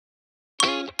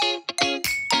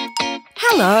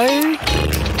Hello.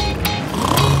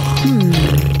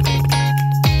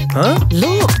 Huh?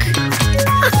 Look.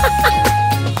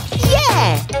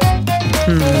 Yeah!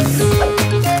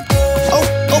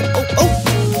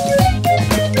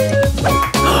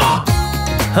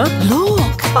 Huh?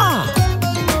 Look.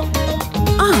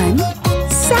 I'm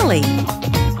Sally.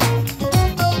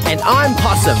 And I'm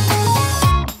Possum.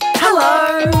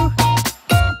 Hello.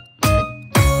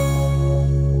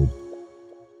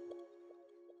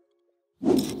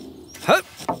 Huh?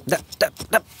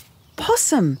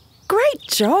 Possum, great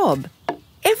job.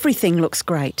 Everything looks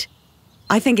great.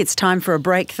 I think it's time for a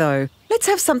break, though. Let's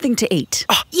have something to eat.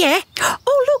 Oh, yeah.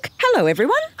 Oh, look. Hello,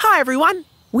 everyone. Hi, everyone.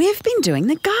 We've been doing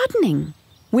the gardening.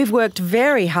 We've worked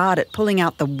very hard at pulling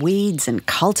out the weeds and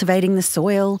cultivating the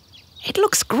soil. It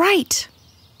looks great.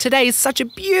 Today is such a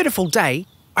beautiful day.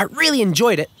 I really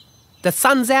enjoyed it. The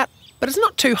sun's out, but it's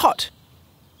not too hot.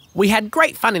 We had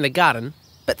great fun in the garden,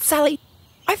 but Sally,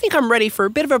 I think I'm ready for a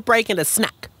bit of a break and a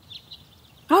snack.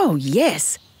 Oh,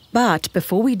 yes. But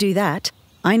before we do that,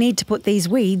 I need to put these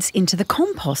weeds into the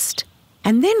compost.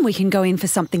 And then we can go in for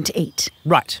something to eat.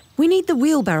 Right. We need the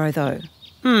wheelbarrow, though.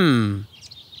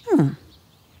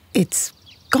 It's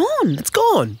gone. It's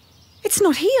gone. It's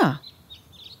not here.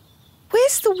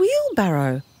 Where's the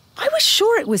wheelbarrow? I was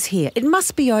sure it was here. It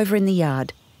must be over in the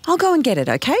yard. I'll go and get it,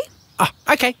 okay? Ah,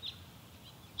 okay.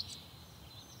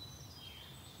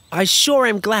 I sure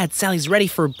am glad Sally's ready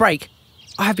for a break.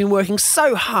 I have been working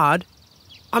so hard.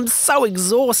 I'm so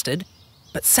exhausted.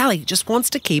 But Sally just wants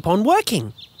to keep on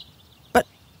working. But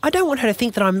I don't want her to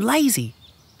think that I'm lazy.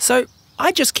 So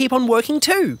I just keep on working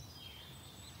too.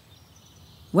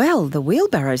 Well, the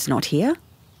wheelbarrow's not here.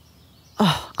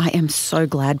 Oh, I am so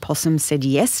glad Possum said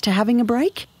yes to having a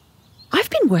break. I've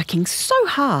been working so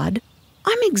hard.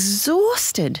 I'm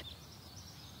exhausted.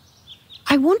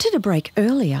 I wanted a break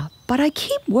earlier, but I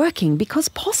keep working because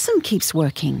Possum keeps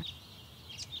working.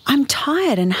 I'm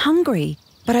tired and hungry,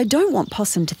 but I don't want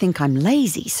Possum to think I'm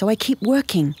lazy, so I keep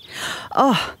working.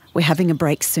 Oh, we're having a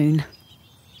break soon.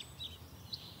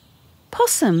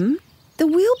 Possum, the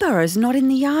wheelbarrow's not in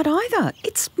the yard either.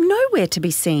 It's nowhere to be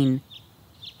seen.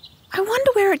 I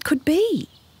wonder where it could be.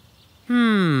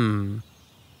 Oh,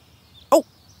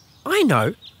 I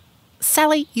know.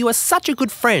 Sally, you are such a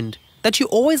good friend that you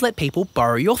always let people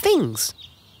borrow your things.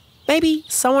 Maybe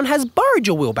someone has borrowed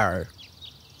your wheelbarrow.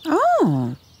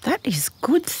 Oh, that is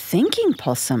good thinking,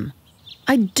 Possum.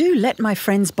 I do let my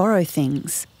friends borrow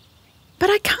things, but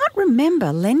I can't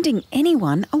remember lending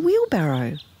anyone a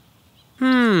wheelbarrow.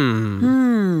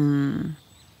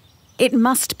 It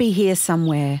must be here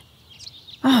somewhere.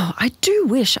 Oh, I do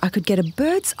wish I could get a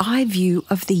bird's eye view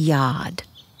of the yard.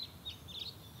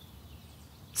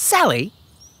 Sally,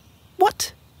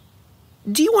 what?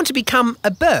 Do you want to become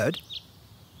a bird?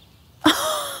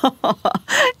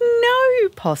 No,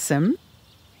 Possum.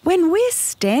 When we're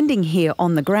standing here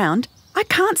on the ground, I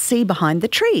can't see behind the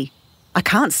tree. I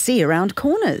can't see around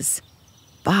corners.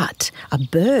 But a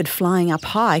bird flying up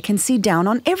high can see down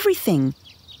on everything.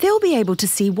 They'll be able to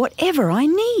see whatever I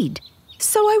need.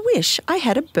 So I wish I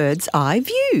had a bird's eye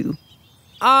view.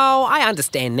 Oh, I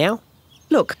understand now.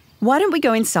 Look, why don't we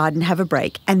go inside and have a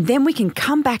break, and then we can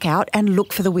come back out and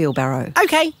look for the wheelbarrow.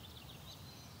 Okay.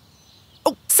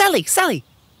 Oh, Sally,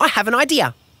 I have an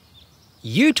idea.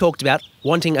 You talked about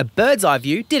wanting a bird's eye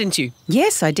view, didn't you?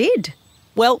 Yes, I did.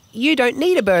 Well, you don't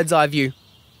need a bird's eye view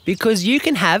because you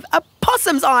can have a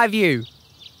possum's eye view.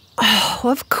 Oh,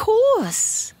 of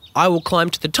course. I will climb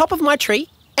to the top of my tree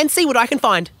and see what I can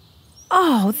find.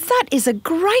 Oh, that is a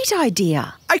great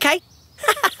idea. Okay.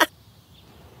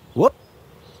 Whoop.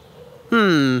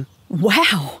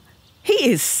 Wow, he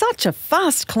is such a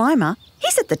fast climber.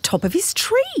 He's at the top of his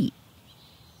tree.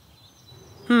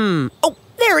 Oh,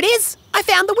 there it is. I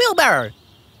found the wheelbarrow.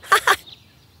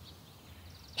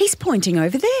 He's pointing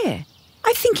over there.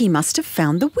 I think he must have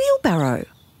found the wheelbarrow.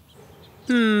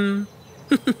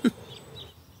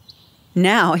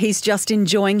 Now he's just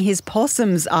enjoying his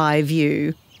possum's eye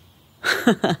view.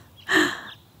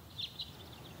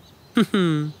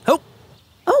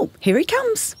 Oh, here he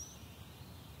comes.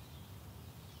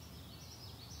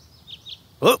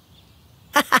 Oh.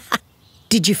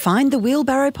 Did you find the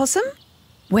wheelbarrow, Possum?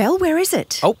 Well, where is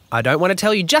it? Oh, I don't want to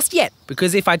tell you just yet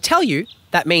because if I tell you,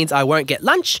 that means I won't get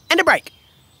lunch and a break.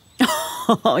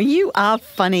 Oh, you are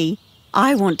funny.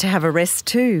 I want to have a rest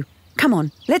too. Come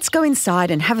on, let's go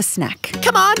inside and have a snack.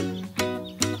 Come on.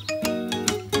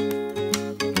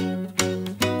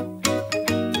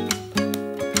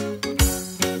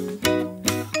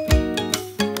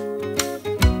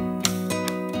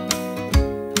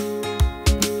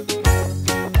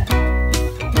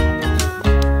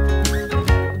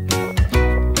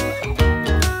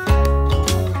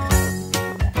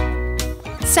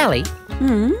 Sally,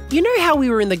 you know how we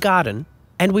were in the garden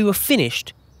and we were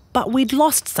finished, but we'd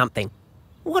lost something?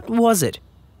 What was it?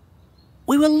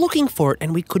 We were looking for it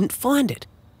and we couldn't find it.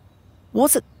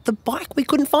 Was it the bike we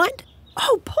couldn't find?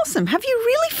 Oh, Possum, have you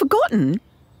really forgotten?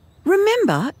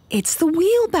 Remember, it's the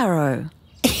wheelbarrow.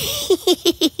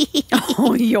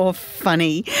 Oh, you're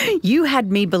funny. You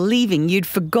had me believing you'd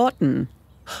forgotten.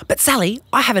 But Sally,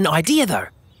 I have an idea though.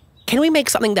 Can we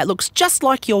make something that looks just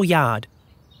like your yard?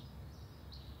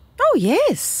 Oh,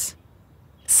 yes.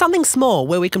 Something small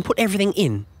where we can put everything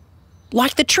in.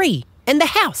 Like the tree and the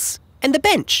house and the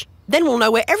bench. Then we'll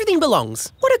know where everything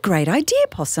belongs. What a great idea,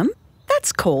 Possum.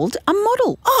 That's called a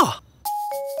model. Oh!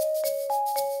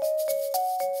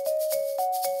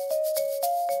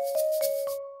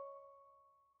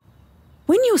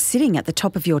 When you're sitting at the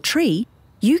top of your tree,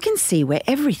 you can see where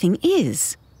everything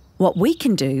is. What we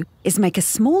can do is make a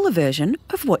smaller version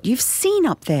of what you've seen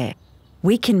up there.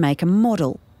 We can make a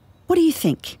model. What do you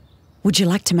think? Would you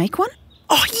like to make one?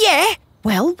 Oh, yeah!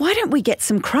 Well, why don't we get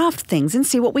some craft things and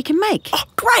see what we can make? Oh,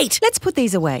 great! Let's put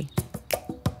these away.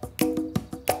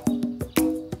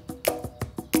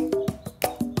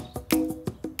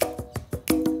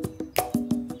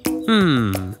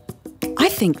 I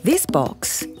think this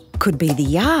box could be the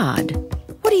yard.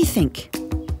 What do you think?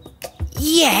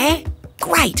 Yeah,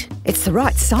 great! It's the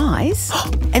right size.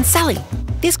 And Sally,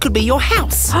 this could be your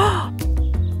house.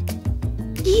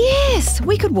 Yes,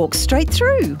 we could walk straight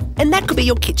through. And that could be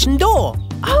your kitchen door.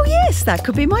 Oh yes, that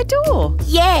could be my door.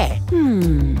 Yeah.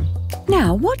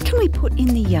 Now, what can we put in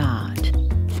the yard?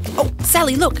 Oh,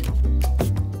 Sally, look.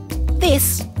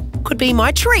 This could be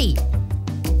my tree.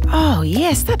 Oh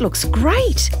yes, that looks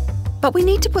great. But we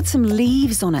need to put some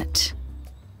leaves on it.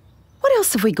 What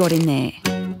else have we got in there?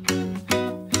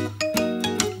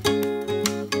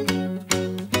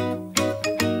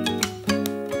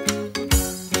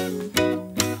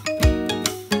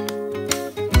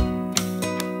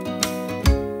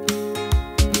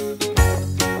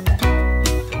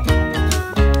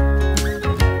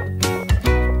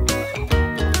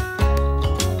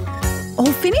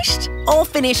 All finished? All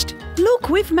finished. Look,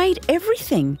 we've made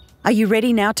everything. Are you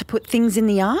ready now to put things in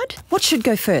the yard? What should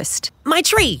go first? My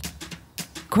tree.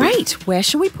 Great. Where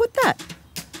shall we put that?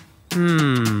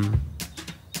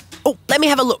 Oh, let me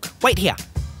have a look. Wait here.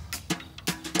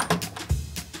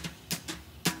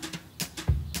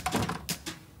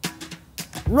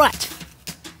 Right.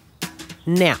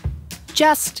 Now,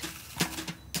 just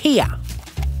here.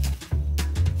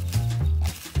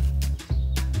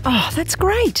 Oh, that's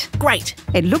great. Great.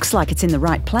 It looks like it's in the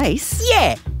right place.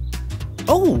 Yeah.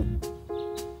 Oh.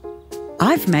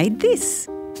 I've made this.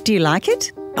 Do you like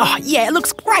it? Oh, yeah, it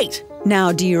looks great.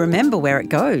 Now, do you remember where it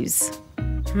goes?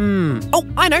 Oh,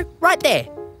 I know. Right there.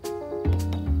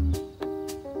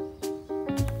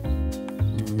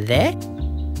 There?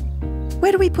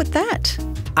 Where do we put that?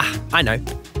 Ah, I know.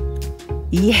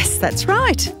 Yes, that's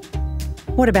right.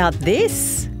 What about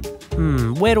this?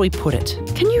 Where do we put it?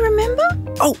 Can you remember?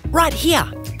 Oh, right here.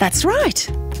 That's right.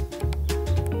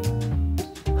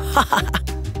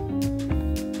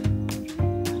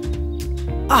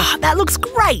 Ah, that looks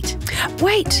great.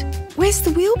 Wait, where's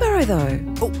the wheelbarrow though?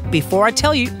 Oh, before I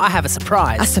tell you, I have a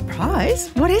surprise. A surprise?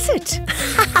 What is it?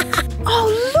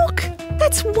 Oh, look!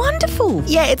 That's wonderful!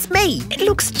 Yeah, it's me. It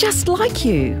looks just like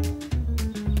you.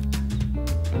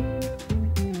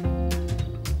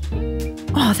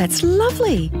 Oh, that's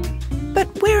lovely. But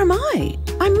where am I?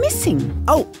 I'm missing.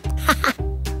 Oh,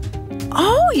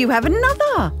 Oh, you have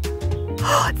another.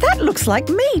 Oh, that looks like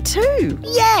me too.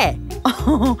 yeah.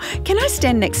 Oh, can I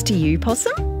stand next to you,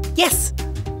 Possum? Yes.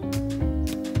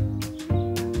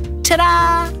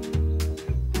 Ta-da!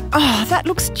 Oh, that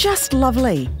looks just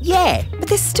lovely. Yeah. But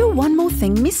there's still one more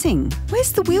thing missing.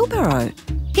 Where's the wheelbarrow?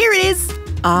 Here it is.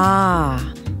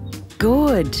 Ah,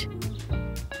 good.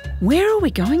 Where are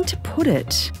we going to put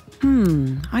it?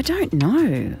 I don't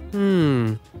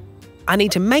know. I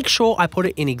need to make sure I put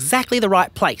it in exactly the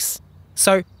right place.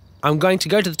 So I'm going to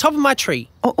go to the top of my tree.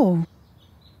 Uh-oh.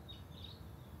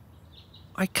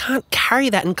 I can't carry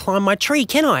that and climb my tree,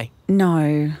 can I?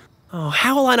 No. Oh,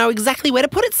 how will I know exactly where to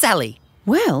put it, Sally?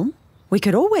 Well, we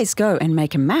could always go and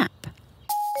make a map.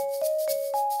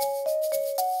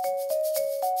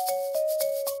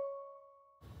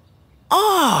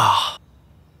 Oh!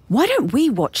 Why don't we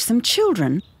watch some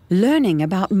children learning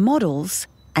about models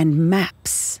and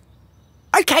maps?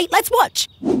 Okay, let's watch.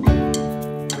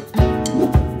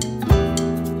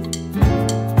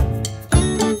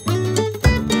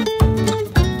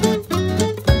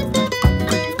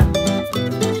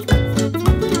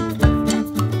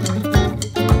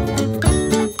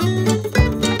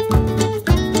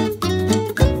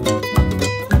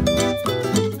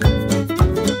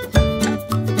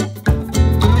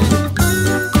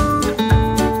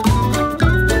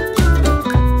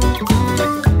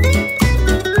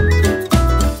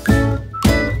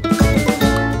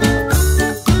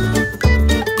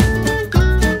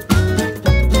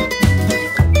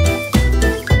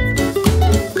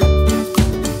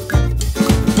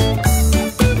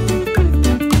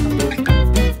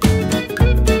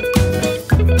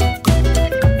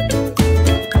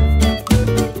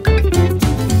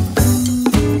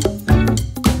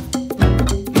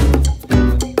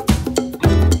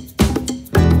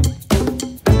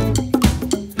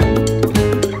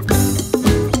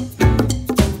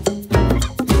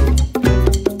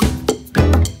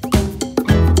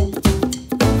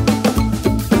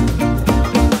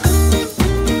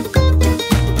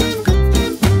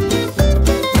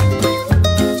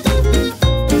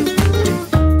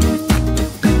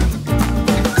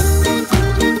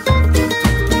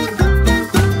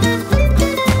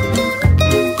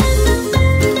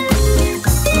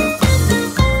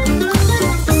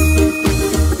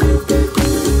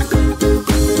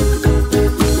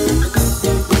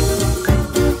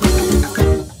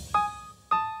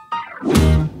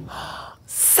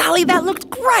 Sally, that looked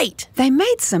great. They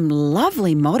made some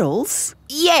lovely models.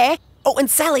 Yeah. Oh, and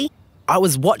Sally, I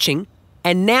was watching,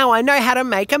 and now I know how to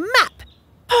make a map.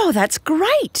 Oh, that's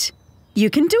great. You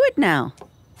can do it now.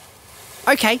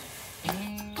 Okay.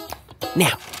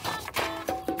 Now,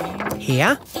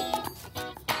 here.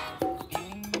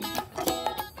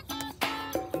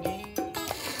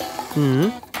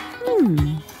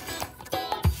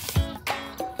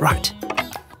 Right.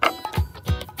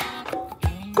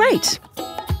 Great.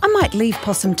 I might leave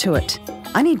Possum to it.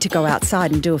 I need to go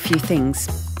outside and do a few things.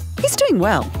 He's doing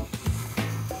well.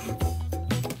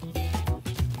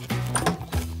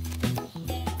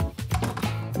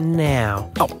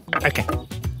 Now. Oh, okay.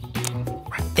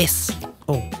 Right, this.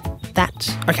 Oh,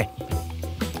 that. Okay.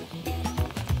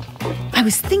 I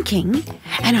was thinking,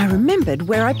 and I remembered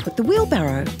where I put the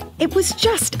wheelbarrow. It was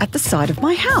just at the side of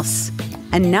my house.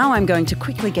 And now I'm going to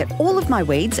quickly get all of my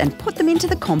weeds and put them into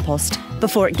the compost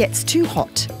before it gets too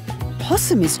hot.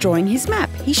 Possum is drawing his map.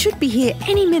 He should be here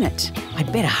any minute.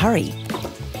 I'd better hurry.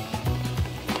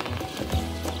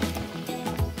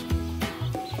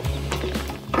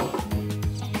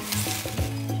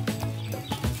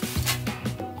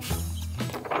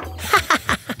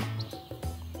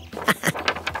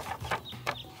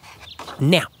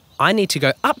 Now, I need to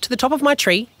go up to the top of my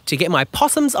tree to get my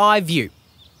possum's eye view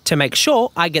to make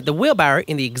sure I get the wheelbarrow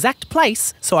in the exact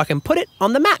place so I can put it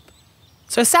on the map.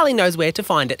 So Sally knows where to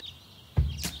find it.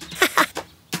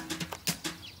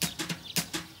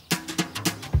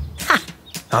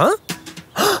 Huh?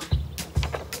 Oh.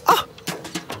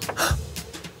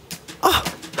 Oh.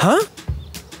 Huh?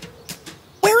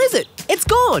 Where is it? It's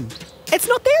gone. It's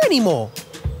not there anymore.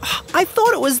 I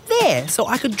thought it was there so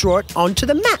I could draw it onto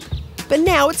the map, but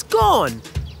now it's gone.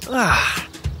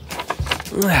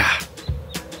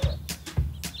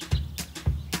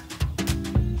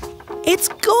 It's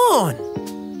gone.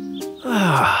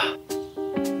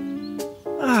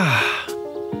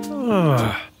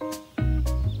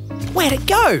 Where'd it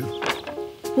go?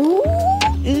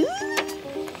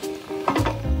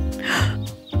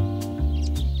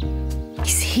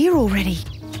 He's here already.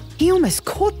 He almost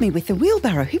caught me with the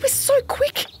wheelbarrow. He was so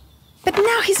quick. But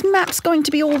now his map's going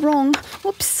to be all wrong.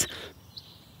 Whoops.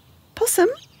 Possum?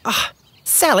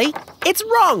 Sally, it's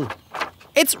wrong.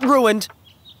 It's ruined.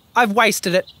 I've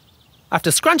wasted it. I have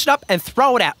to scrunch it up and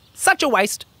throw it out. Such a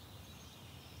waste.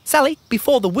 Sally,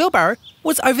 before the wheelbarrow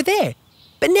was over there,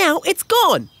 but now it's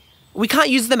gone. We can't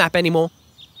use the map anymore.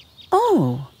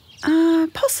 Oh,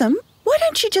 Possum, why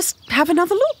don't you just have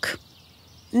another look?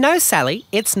 No, Sally,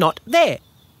 it's not there.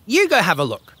 You go have a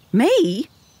look. Me?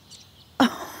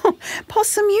 Oh,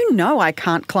 Possum, you know I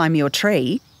can't climb your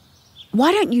tree.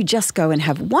 Why don't you just go and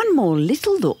have one more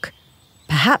little look?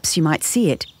 Perhaps you might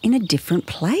see it in a different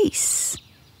place.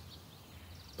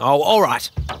 Oh, all right.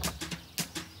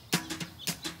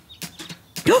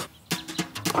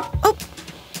 Oh!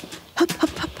 Hop, hop,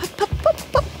 hop, hop, hop, hop,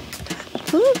 hop.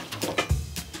 Oh.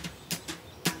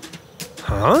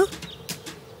 Huh?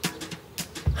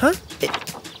 Huh?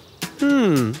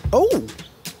 Oh.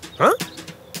 Huh?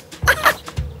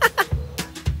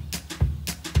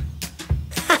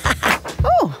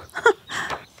 Oh.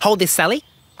 Hold this, Sally.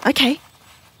 Okay.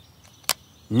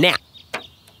 Now.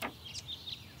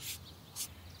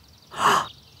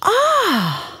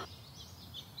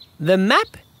 The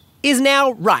map is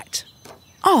now right.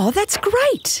 Oh, that's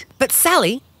great. But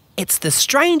Sally, it's the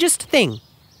strangest thing.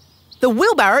 The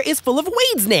wheelbarrow is full of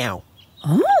weeds now.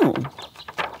 Oh.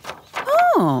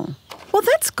 Oh. Well,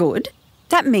 that's good.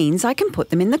 That means I can put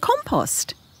them in the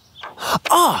compost.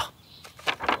 Oh!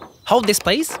 Hold this,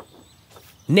 please.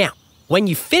 Now, when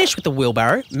you finish with the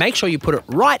wheelbarrow, make sure you put it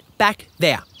right back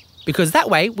there, because that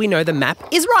way we know the map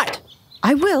is right.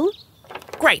 I will.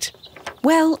 Great.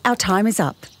 Well, our time is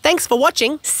up. Thanks for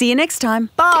watching. See you next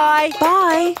time. Bye.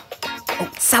 Bye.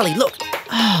 Oh, Sally, look.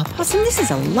 Oh, Possum, this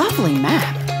is a lovely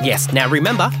map. Yes, now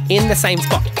remember, in the same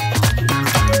spot.